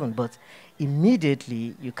year 7, but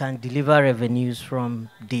immediately you can deliver revenues from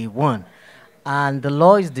day 1. And the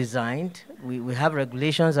law is designed, we have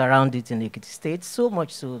regulations around it in the Ekiti State, so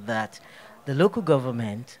much so that the local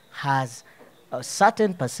government has a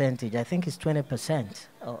certain percentage, I think it's 20%,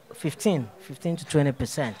 or 15 to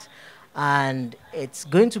 20%. And it's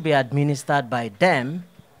going to be administered by them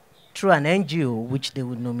through an NGO, which they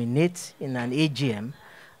would nominate in an AGM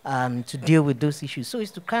to deal with those issues. So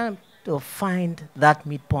it's to kind of find that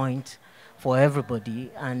midpoint for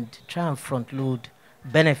everybody and try and front load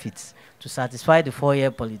benefits to satisfy the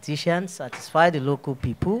 4-year politicians, satisfy the local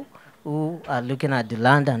people who are looking at the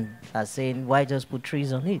land and are saying, why just put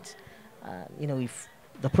trees on it? You know, if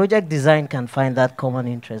the project design can find that common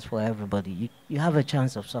interest for everybody, you have a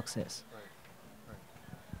chance of success.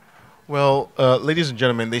 Well, ladies and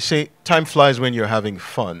gentlemen, they say time flies when you're having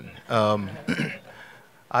fun.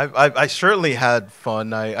 I certainly had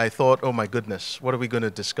fun. I thought, oh my goodness, what are we going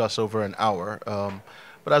to discuss over an hour?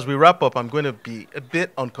 But as we wrap up, I'm going to be a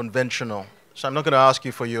bit unconventional. So I'm not going to ask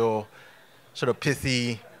you for your sort of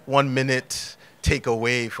pithy 1-minute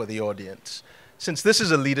takeaway for the audience. Since this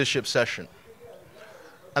is a leadership session,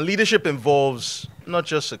 and leadership involves not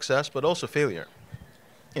just success, but also failure.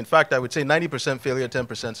 In fact, I would say 90% failure,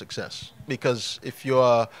 10% success. Because if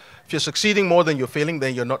you're succeeding more than you're failing,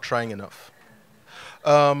 then you're not trying enough.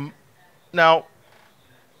 Now,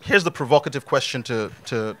 here's the provocative question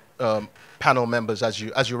to panel members as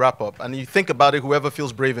you wrap up. And you think about it, whoever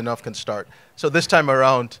feels brave enough can start. So this time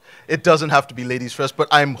around, it doesn't have to be ladies first, but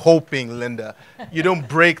I'm hoping, Linda, you don't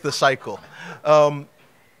break the cycle.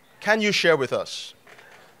 Can you share with us,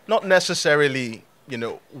 not necessarily, you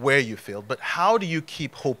know, where you failed, but how do you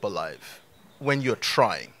keep hope alive when you're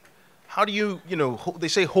trying? How do you, you know, they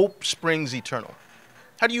say hope springs eternal.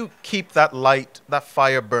 How do you keep that light, that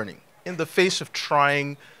fire burning in the face of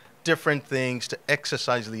trying different things to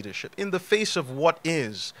exercise leadership, in the face of what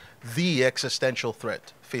is the existential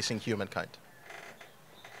threat facing humankind?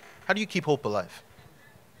 How do you keep hope alive?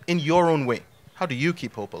 In your own way, how do you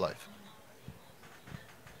keep hope alive?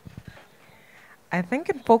 I think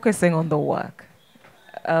in focusing on the work,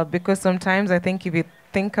 because sometimes I think if you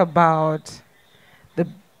think about the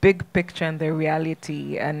big picture and the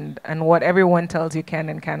reality and what everyone tells you can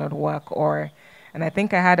and cannot work, and I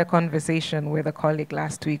think I had a conversation with a colleague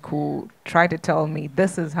last week who tried to tell me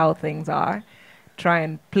this is how things are, try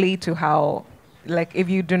and play to how, like if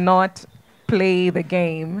you do not play the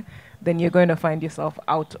game, then you're going to find yourself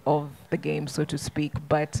out of the game, so to speak,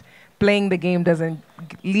 but playing the game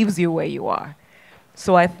leaves you where you are.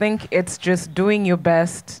 So I think it's just doing your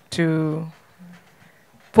best to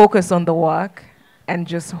focus on the work and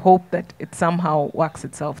just hope that it somehow works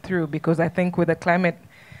itself through. Because I think with the climate,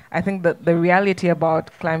 I think that the reality about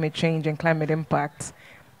climate change and climate impacts,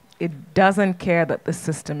 it doesn't care that the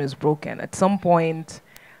system is broken. At some point,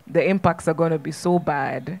 the impacts are going to be so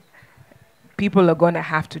bad, people are going to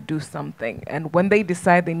have to do something. And when they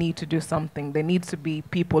decide they need to do something, there needs to be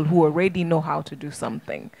people who already know how to do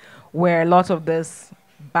something, where a lot of this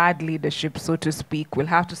bad leadership, so to speak, will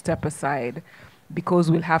have to step aside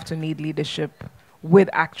because we'll have to need leadership with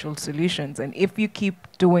actual solutions. And if you keep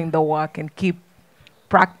doing the work and keep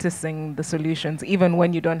practicing the solutions, even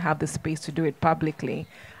when you don't have the space to do it publicly,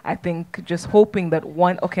 I think just hoping that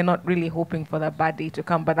not really hoping for that bad day to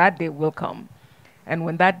come, but that day will come. And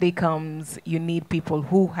when that day comes, you need people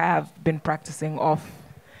who have been practicing off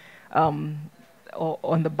or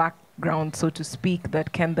on the background, so to speak,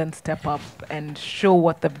 that can then step up and show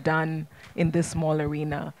what they've done in this small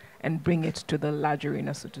arena and bring it to the large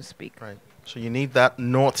arena, so to speak. Right. So you need that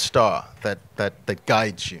North Star that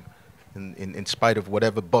guides you in spite of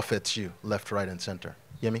whatever buffets you left, right, and center.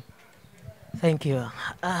 Yemi? Thank you.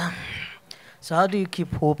 So how do you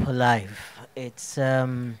keep hope alive?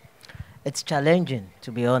 It's challenging,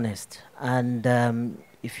 to be honest. And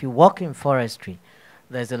if you work in forestry,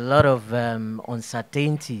 there's a lot of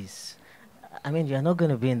uncertainties. I mean, you're not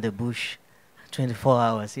going to be in the bush 24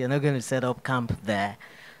 hours. You're not going to set up camp there.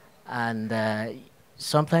 And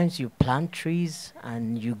sometimes you plant trees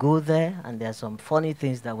and you go there and there are some funny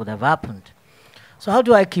things that would have happened. So how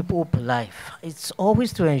do I keep hope alive? It's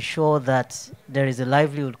always to ensure that there is a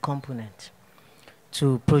livelihood component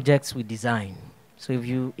to projects we design. So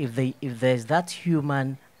if there's that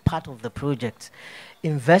human part of the project,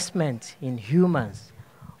 investment in humans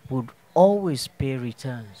would always pay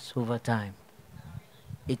returns over time.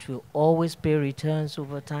 It will always pay returns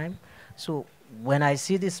over time. So when I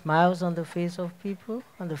see the smiles on the face of people,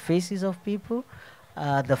 on the faces of people,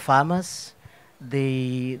 the farmers,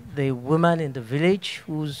 the women in the village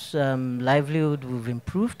whose livelihood we've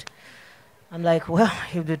improved, I'm like, well,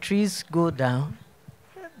 if the trees go down,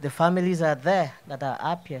 the families are there that are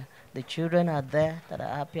happier. The children are there that are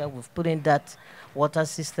happier. We've put in that water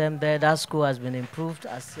system there. That school has been improved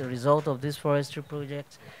as a result of this forestry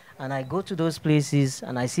project. And I go to those places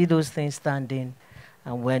and I see those things standing.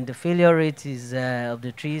 And when the failure rate is of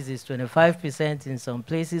the trees is 25% in some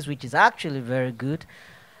places, which is actually very good,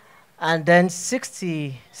 and then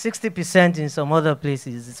 60% in some other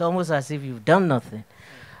places, it's almost as if you've done nothing.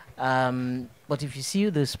 But if you see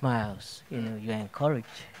the smiles, you're encouraged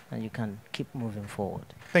and you can keep moving forward.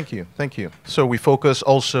 Thank you, thank you. So we focus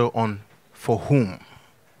also on for whom.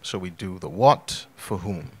 So we do the what for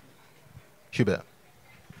whom. Hubert.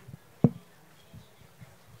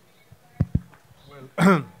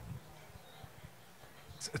 Well,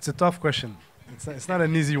 it's a tough question. It's not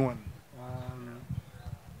an easy one.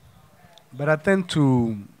 But I tend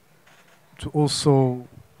to also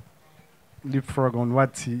leapfrog on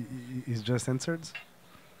what he's just answered.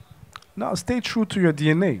 Now, stay true to your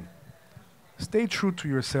DNA. Stay true to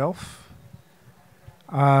yourself.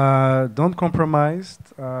 Don't compromise.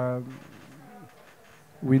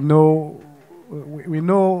 We know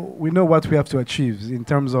what we have to achieve in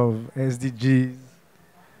terms of SDGs.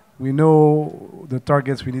 We know the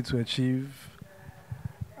targets we need to achieve.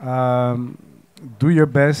 Do your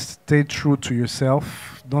best. Stay true to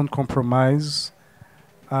yourself. Don't compromise.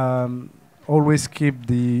 Always keep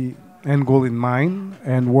the end goal in mind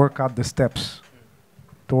and work out the steps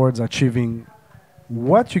towards achieving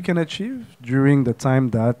what you can achieve during the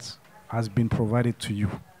time that has been provided to you.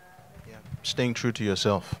 Yeah. Staying true to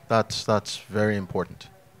yourself. That's very important.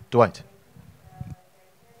 Dwight.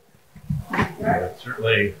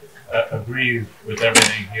 Certainly agree with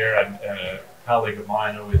everything here, and a colleague of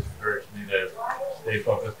mine always encouraged me to stay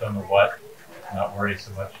focused on the what, not worry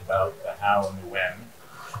so much about the how and the when.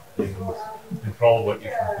 Things, control what you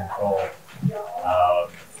can control.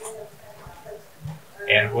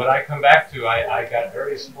 And what I come back to, I got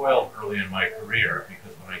very spoiled early in my career,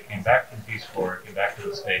 because when I came back from Peace Corps, came back to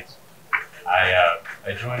the States, I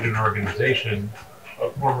joined an organization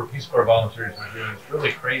of former Peace Corps volunteers who were doing this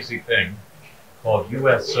really crazy thing called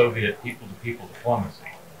U.S.-Soviet people-to-people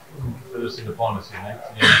diplomacy, citizen diplomacy in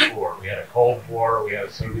 1984. We had a Cold War, we had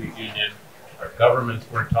a Soviet Union, our governments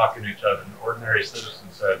weren't talking to each other, and ordinary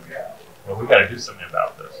citizens said, well, we got to do something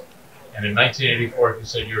about this. And in 1984, if you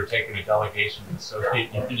said you were taking a delegation to the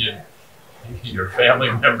Soviet Union, your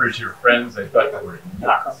family members, your friends, they thought you were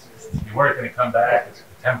nuts. You weren't going to come back. It's a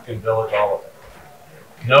Potemkin village, all of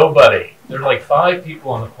it. Nobody, there are like 5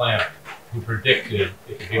 people on the planet who predicted at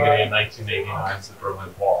the beginning of 1989 the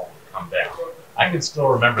Berlin Wall would come down. I can still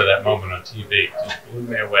remember that moment on TV. It just blew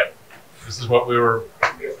me away. This is what we were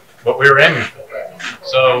aiming for.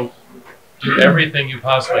 So do everything you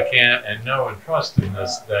possibly can, and know and trust in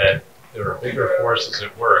this, that there are bigger forces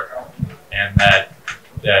at work, and that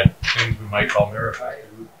things we might call miracles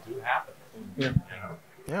do happen. Yeah. You know?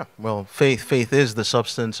 Yeah. Well, faith is the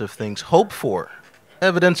substance of things hoped for,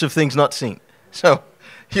 evidence of things not seen. So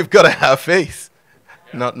you've got to have faith.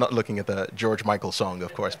 Not looking at the George Michael song,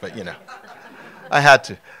 of course, but you know, I had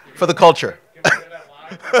to for the culture.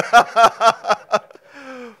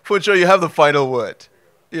 Funcho, you have the final word.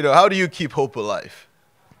 You know, how do you keep hope alive?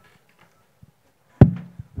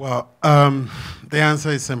 Well, the answer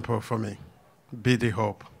is simple for me. Be the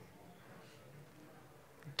hope.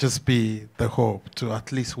 Just be the hope to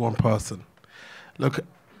at least one person. Look,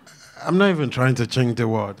 I'm not even trying to change the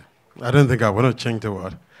world. I don't think I want to change the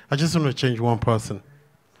world. I just want to change one person.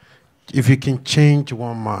 If you can change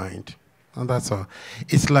one mind, and that's all.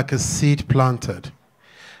 It's like a seed planted.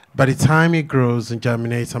 By the time it grows and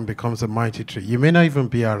germinates and becomes a mighty tree, you may not even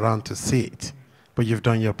be around to see it, but you've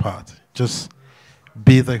done your part. Just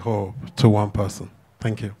be the hope to one person.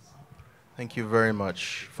 Thank you. Thank you very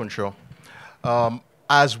much, Funcho.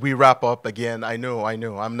 As we wrap up again, I know,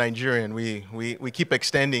 I'm Nigerian. We keep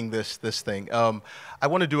extending this thing. I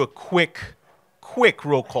want to do a quick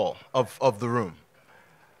roll call of the room.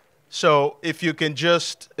 So if you can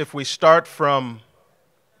if we start from,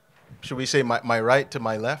 should we say my right to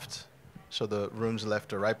my left? So the room's left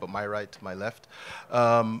to right, but my right to my left.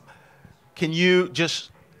 Can you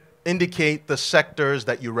just indicate the sectors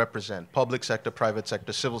that you represent? Public sector, private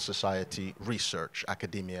sector, civil society, research,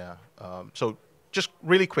 academia. So just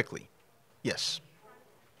really quickly. Yes.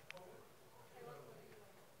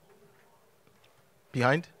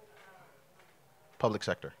 Behind? Public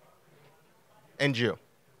sector. NGO.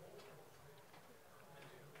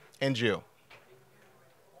 NGO.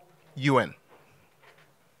 UN.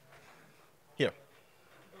 Here.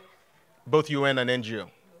 Both UN and NGO.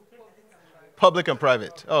 Public and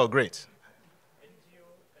private. Oh, great.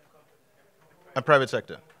 And private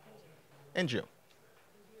sector. NGO.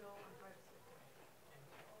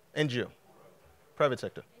 NGO. Private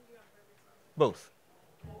sector. Both.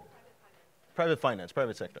 Private finance,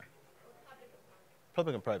 private sector.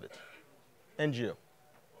 Public and private. NGO.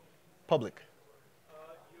 Public.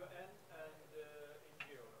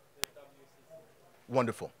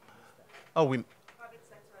 Wonderful. Oh,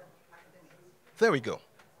 there we go.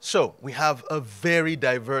 So we have a very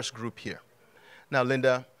diverse group here. Now,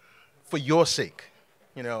 Linda, for your sake,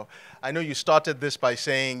 you know, I know you started this by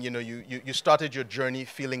saying, you know, you started your journey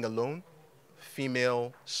feeling alone,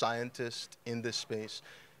 female scientist in this space.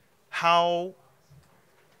 How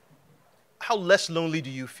less lonely do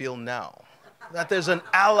you feel now? That there's an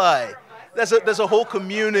ally, there's a whole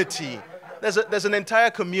community, there's an entire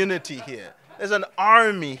community here. There's an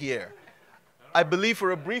army here. I believe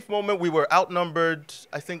for a brief moment we were outnumbered.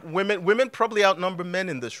 I think women probably outnumber men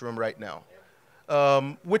in this room right now,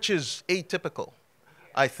 which is atypical,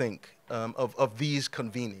 I think, of these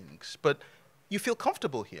convenings. But you feel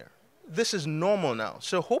comfortable here. This is normal now.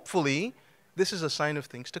 So hopefully this is a sign of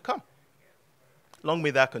things to come. Long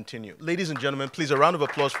may that continue. Ladies and gentlemen, please a round of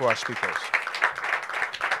applause for our speakers.